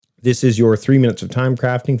This is your 3 minutes of time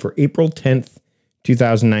crafting for April 10th,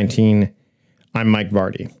 2019. I'm Mike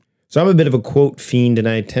Vardy. So I'm a bit of a quote fiend, and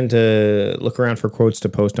I tend to look around for quotes to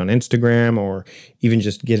post on Instagram or even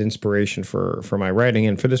just get inspiration for my writing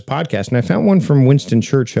and for this podcast. And I found one from Winston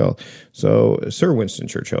Churchill. So Sir Winston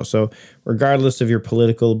Churchill. So regardless of your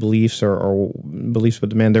political beliefs or beliefs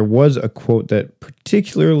with the man, there was a quote that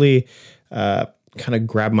particularly kind of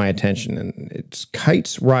grabbed my attention, and it's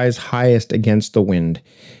kites rise highest against the wind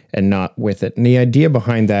and not with it. And the idea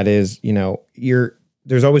behind that is,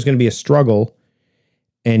 there's always going to be a struggle,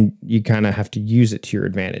 and you kind of have to use it to your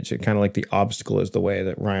advantage. It kind of like the obstacle is the way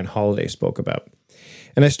that Ryan Holiday spoke about.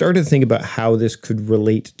 And I started to think about how this could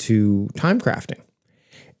relate to time crafting.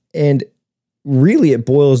 And really it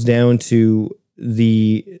boils down to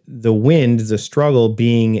the wind, the struggle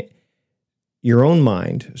being your own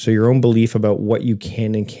mind, so your own belief about what you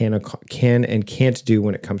can and can't do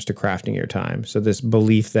when it comes to crafting your time. So this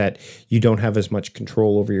belief that you don't have as much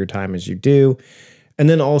control over your time as you do. And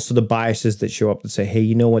then also the biases that show up that say, hey,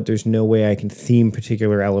 you know what, there's no way I can theme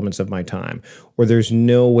particular elements of my time, or there's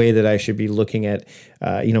no way that I should be looking at,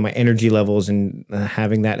 my energy levels and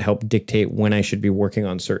having that help dictate when I should be working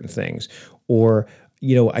on certain things, or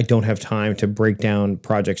I don't have time to break down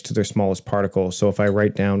projects to their smallest particle. So if I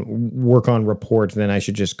write down work on report, then I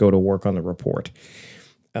should just go to work on the report.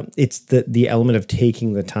 It's the element of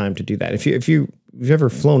taking the time to do that. If you've ever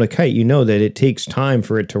flown a kite, you know that it takes time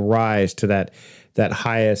for it to rise to that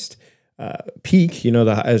highest peak,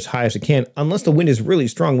 as high as it can, unless the wind is really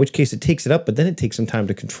strong, in which case it takes it up, but then it takes some time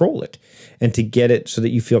to control it and to get it so that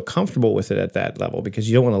you feel comfortable with it at that level, because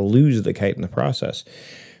you don't want to lose the kite in the process.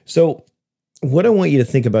 So what I want you to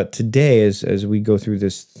think about today as we go through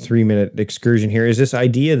this 3-minute excursion here is this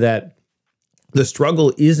idea that the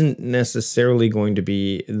struggle isn't necessarily going to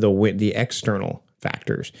be the external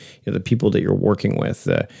factors, the people that you're working with,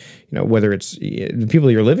 whether it's the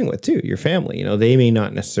people you're living with too, your family, they may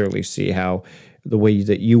not necessarily see how the way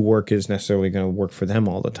that you work is necessarily going to work for them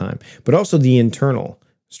all the time, but also the internal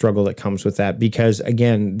struggle that comes with that, because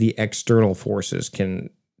again, the external forces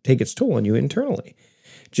can take its toll on you internally.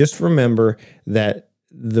 Just remember that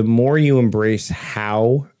the more you embrace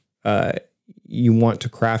how you want to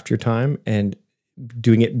craft your time and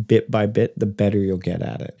doing it bit by bit, the better you'll get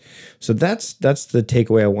at it. So that's the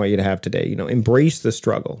takeaway I want you to have today. Embrace the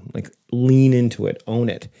struggle, like lean into it, own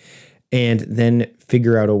it, and then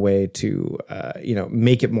figure out a way to,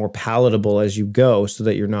 make it more palatable as you go so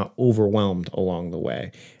that you're not overwhelmed along the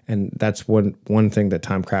way. And that's one thing that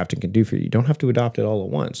time crafting can do for you. You don't have to adopt it all at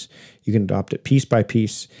once. You can adopt it piece by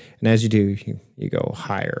piece. And as you do, you go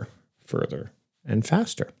higher, further, and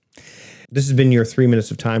faster. This has been your 3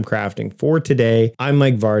 minutes of time crafting for today. I'm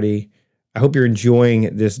Mike Vardy. I hope you're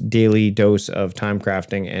enjoying this daily dose of time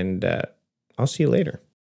crafting, and I'll see you later.